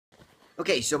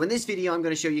Okay, so in this video, I'm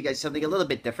going to show you guys something a little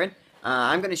bit different.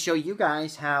 I'm going to show you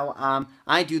guys how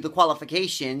I do the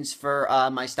qualifications for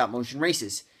my stop-motion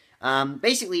races.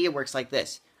 Basically, it works like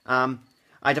this.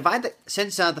 I divide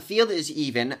since the field is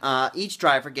even, all the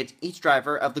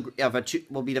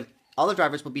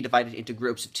drivers will be divided into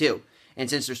groups of 2. And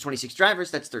since there's 26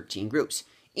 drivers, that's 13 groups.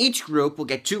 Each group will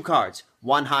get 2 cards,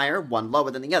 one higher, one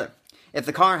lower than the other. If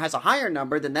the car has a higher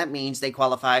number, then that means they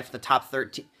qualify for the top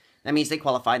 13. That means they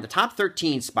qualify in the top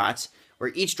 13 spots,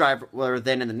 where each driver, or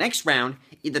then in the next round,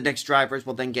 the next drivers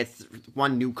will then get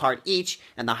 1 new card each,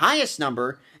 and the highest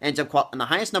number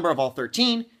of all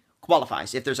 13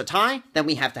 qualifies. If there's a tie, then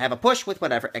we have to have a push with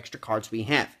whatever extra cards we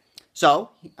have. So,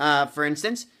 for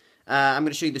instance, I'm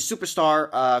going to show you the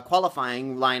Superstar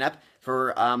qualifying lineup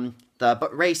for the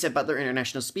race at Butler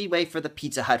International Speedway for the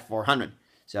Pizza Hut 400.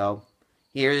 So,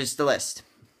 here's the list.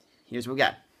 Here's what we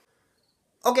got.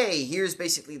 Okay, here's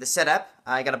basically the setup.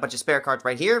 I got a bunch of spare cards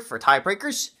right here for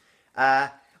tiebreakers.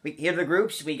 Here are the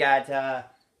groups. We got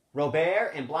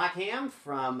Robert and Blackham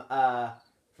from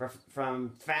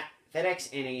FedEx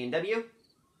and A&W.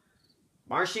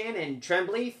 Marchand and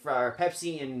Tremblay for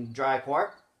Pepsi and Dry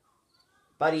Corp.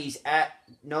 Buddies at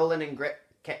Nolan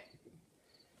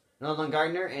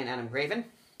Gardner and Adam Graven.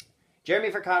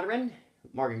 Jeremy Vercauteren,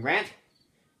 Morgan Grant.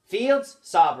 Fields,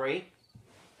 Sabri.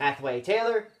 Hathaway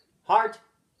Taylor. Hart.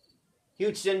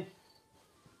 Houston,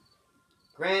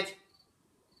 Grant,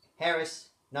 Harris,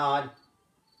 Nod,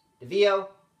 DeVio,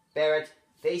 Barrett,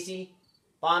 Facey,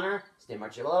 Bonner, Stan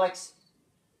Marchelowicz,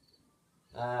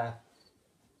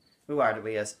 who are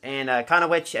we as? And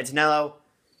Konowich, Edinello,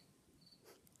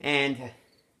 and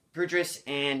Prudris,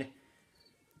 and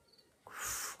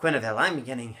Quenneville.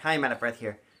 I'm out of breath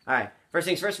here. Alright, first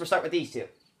things first, we'll start with these two.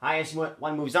 Highest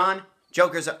one moves on.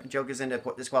 Joker's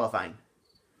into disqualifying.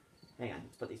 Hang on,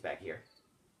 let's put these back here.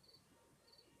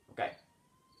 Okay.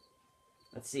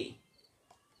 Let's see.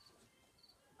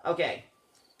 Okay.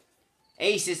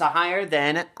 Ace is higher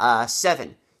than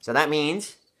 7. So that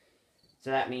means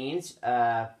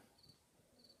Robert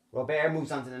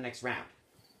moves on to the next round.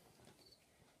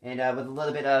 And with a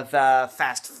little bit of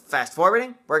fast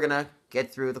forwarding, we're gonna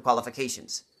get through the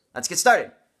qualifications. Let's get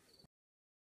started.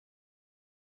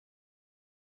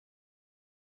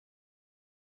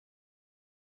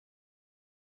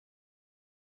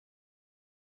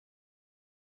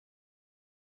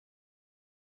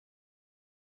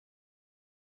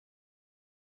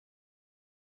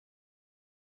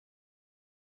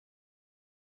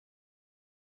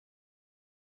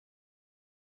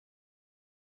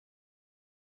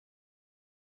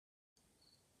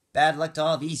 Bad luck to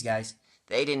all these guys.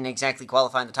 They didn't exactly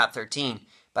qualify in the top 13,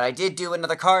 but I did do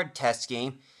another card test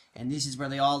game, and this is where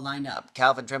they all line up.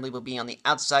 Calvin Tremblay will be on the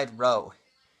outside row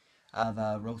of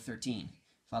row 13,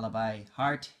 followed by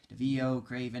Hart, DeVio,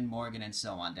 Craven, Morgan, and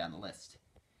so on down the list.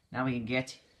 Now we can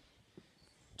get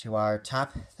to our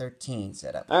top 13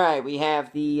 setup. All right, we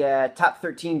have the top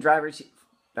 13 drivers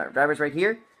right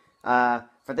here.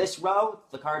 For this row,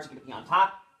 the cards are going to be on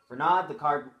top. For Nod,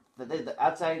 the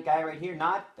outside guy right here,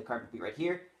 Nod, the card will be right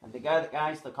here. And the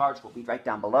guys, the cards will be right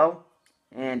down below.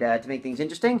 And to make things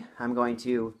interesting, I'm going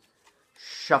to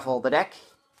shuffle the deck.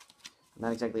 I'm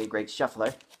not exactly a great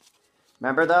shuffler.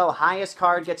 Remember, though, highest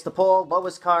card gets the pull.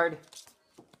 Lowest card...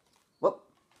 Whoop.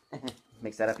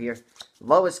 Mix that up here.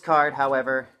 Lowest card,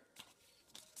 however,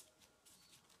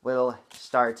 will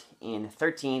start in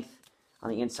 13th on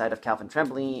the inside of Calvin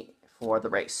Tremblay for the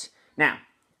race. Now,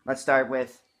 let's start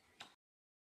with...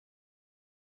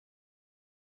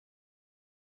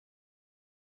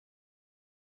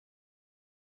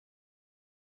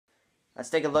 Let's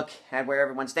take a look at where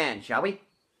everyone stands, shall we?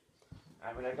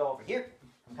 Alright, we're going to go over here.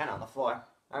 I'm kind of on the floor.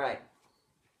 Alright.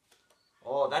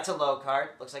 Oh, that's a low card.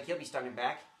 Looks like he'll be starting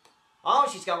back. Oh,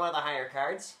 she's got one of the higher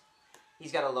cards.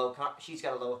 She's got a low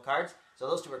card. So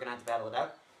those two are going to have to battle it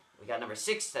out. We got number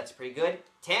 6. That's pretty good.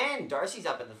 10. Darcy's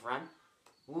up in the front.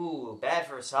 Ooh, bad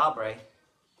for Sabre.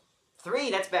 3.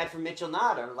 That's bad for Mitchell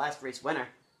Nod, our last race winner.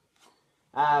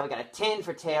 We got a 10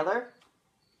 for Taylor.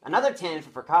 Another 10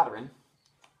 for Vercauteren.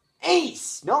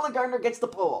 Ace! Nolan Gardner gets the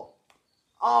pull.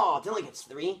 Oh, Dylan gets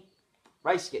 3.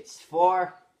 Rice gets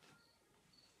 4.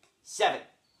 7.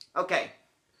 Okay,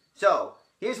 so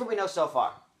here's what we know so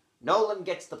far. Nolan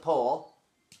gets the pull,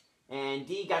 and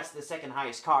Dee gets the second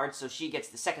highest card, so she gets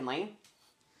the second lane.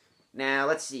 Now,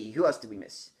 let's see. Who else did we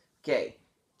miss? Okay,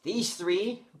 these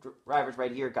 3 drivers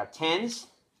right here got 10s.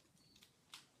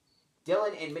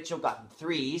 Dylan and Mitchell got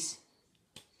 3s.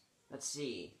 Let's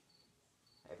see.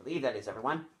 I believe that is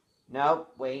everyone. No,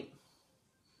 wait.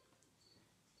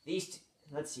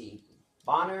 Let's see.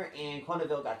 Bonner and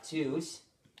Quenneville got 2s.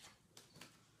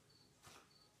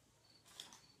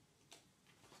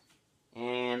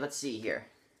 let's see here.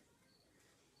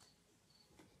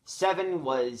 7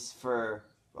 was for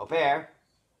Robert,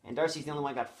 and Darcy's the only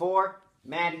one who got 4.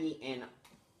 Maddie and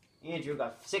Andrew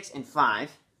got 6 and 5.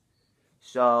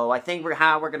 So I think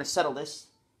how we're going to settle this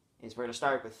is we're going to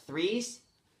start with 3s.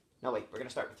 No, wait, we're going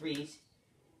to start with 3s.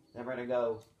 Then we're going to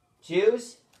go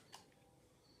 2s.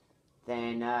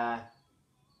 Then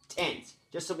 10s,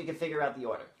 just so we can figure out the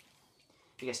order.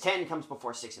 Because 10 comes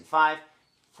before 6 and 5,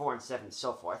 4 and 7, and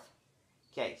so forth.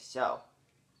 Okay, so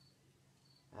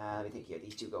let me think here.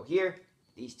 These 2 go here.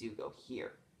 These 2 go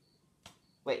here.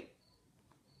 Wait.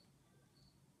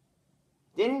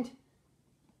 Didn't?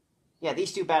 Yeah,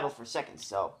 these 2 battle for seconds,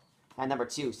 so at number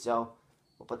 2. So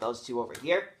we'll put those 2 over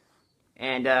here.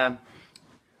 And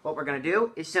what we're going to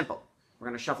do is simple. We're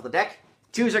going to shuffle the deck.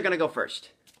 2s are going to go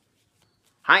first.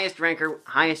 Highest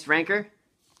ranker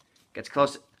gets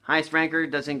close. Highest ranker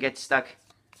doesn't get stuck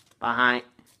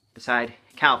beside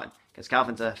Calvin, because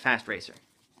Calvin's a fast racer.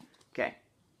 Okay.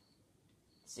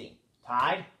 Let's see.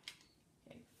 Tied.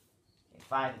 Okay.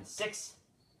 5 and 6.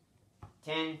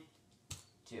 10,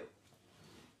 2.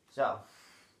 So,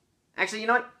 actually, you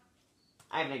know what?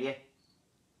 I have an idea.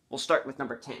 We'll start with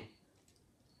number 10.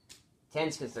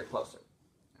 10's because they're closer.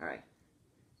 All right.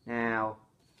 Now,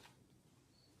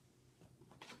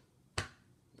 here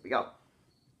we go.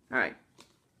 All right.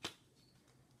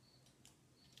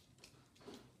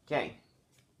 Okay.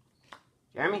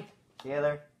 Jeremy,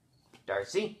 Taylor,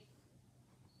 Darcy.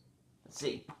 Let's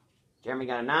see. Jeremy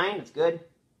got a 9. That's good.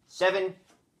 7,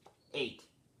 8.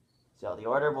 So the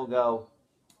order will go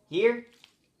here,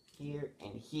 here,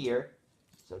 and here.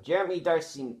 So Jeremy,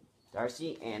 Darcy,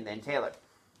 and then Taylor.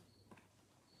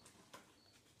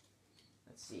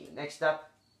 Let's see. Next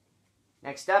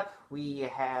up, we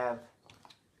have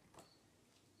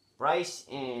Bryce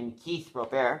and Keith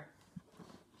Robert.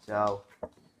 So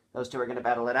those 2 are going to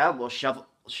battle it out. We'll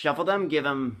shuffle them, give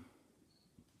them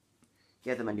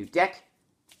a new deck,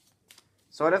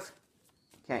 sort of.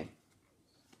 Okay.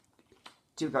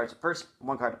 2 cards a person,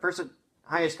 1 card a person.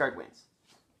 Highest card wins.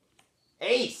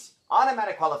 Ace!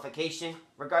 Automatic qualification,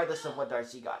 regardless of what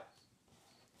Darcy got.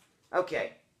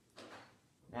 Okay.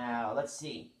 Now, let's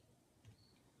see.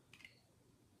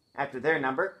 After their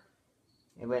number,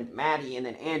 it went Maddie and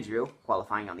then Andrew,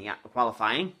 qualifying on the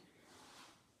qualifying.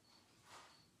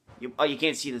 You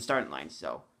can't see the starting line,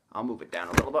 so I'll move it down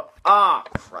a little bit. Ah,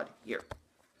 crud. Here.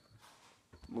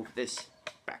 Move this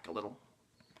back a little.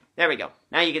 There we go.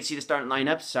 Now you can see the starting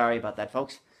lineup. Sorry about that,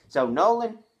 folks. So,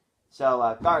 Nolan.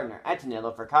 So, Gardner,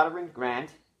 Antonillo, Vercaterin, Grant,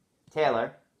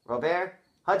 Taylor, Robert,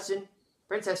 Hudson,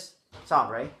 Princess,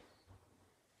 Sabre.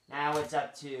 Now it's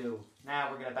up to... Now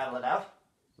we're going to battle it out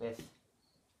with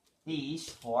these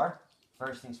 4.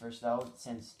 First things first, though,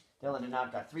 since Dylan and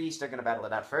Nod got 3s, they're going to battle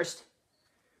it out first.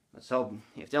 So,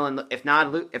 if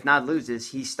Nod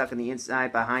loses, he's stuck on the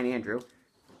inside behind Andrew.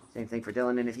 Same thing for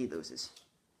Dylan, and if he loses.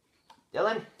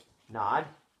 Dylan, Nod.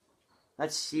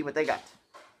 Let's see what they got.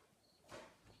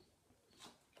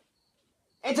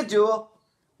 It's a duel.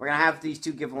 We're going to have these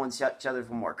 2 give each other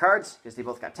for more cards, because they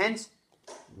both got 10s.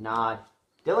 Nod.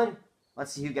 Dylan,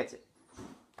 let's see who gets it.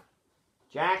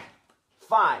 Jack,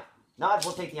 5. Nod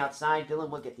will take the outside.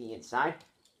 Dylan will get the inside.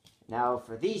 Now,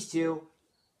 for these 2,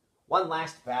 one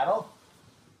last battle.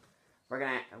 We're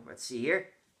going to, let's see here.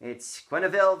 It's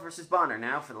Quenneville versus Bonner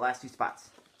now for the last 2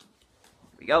 spots.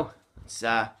 Here we go. It's,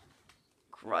 crud.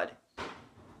 Don't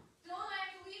I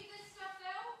have to leave this stuff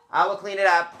out? I will clean it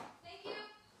up. Thank you.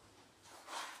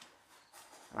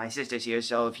 My sister's here,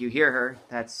 so if you hear her,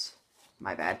 that's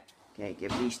my bad. Okay,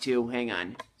 give these 2, hang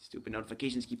on. Stupid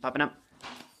notifications keep popping up.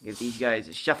 Give these guys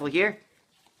a shuffle here. Here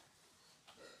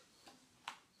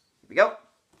we go.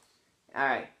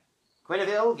 Alright.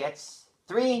 Quenneville gets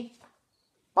 3.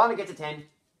 Bonner gets a 10.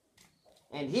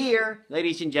 And here,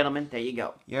 ladies and gentlemen, there you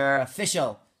go. Your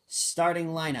official starting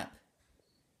lineup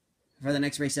for the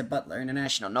next race at Butler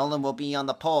International. Nolan will be on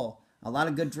the pole. A lot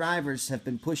of good drivers have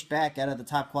been pushed back out of the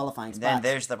top qualifying spots. Then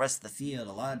there's the rest of the field.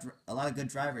 A lot of good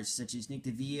drivers, such as Nick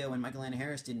DeVio and Michael Ann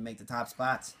Harris, didn't make the top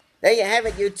spots. There you have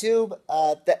it, YouTube.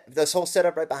 This whole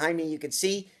setup right behind me, you can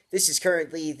see. This is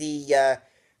currently the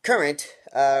current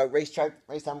race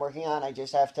I'm working on. I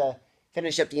just have to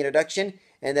finish up the introduction,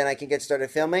 and then I can get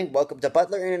started filming. Welcome to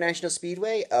Butler International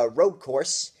Speedway, a road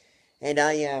course. And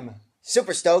I am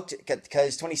super stoked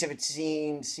because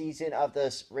 2017 season of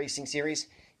this racing series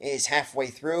is halfway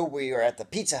through. We are at the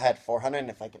Pizza Hut 400,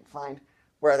 if I can find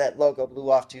where that logo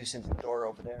blew off to since the door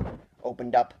over there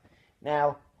opened up.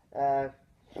 Now,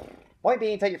 point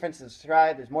being, tell your friends to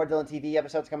subscribe. There's more Dylan TV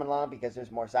episodes coming along because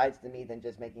there's more sides to me than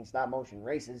just making stop-motion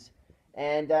races.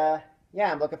 And,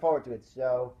 yeah, I'm looking forward to it.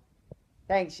 So,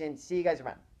 thanks, and see you guys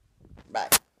around.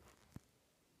 Bye.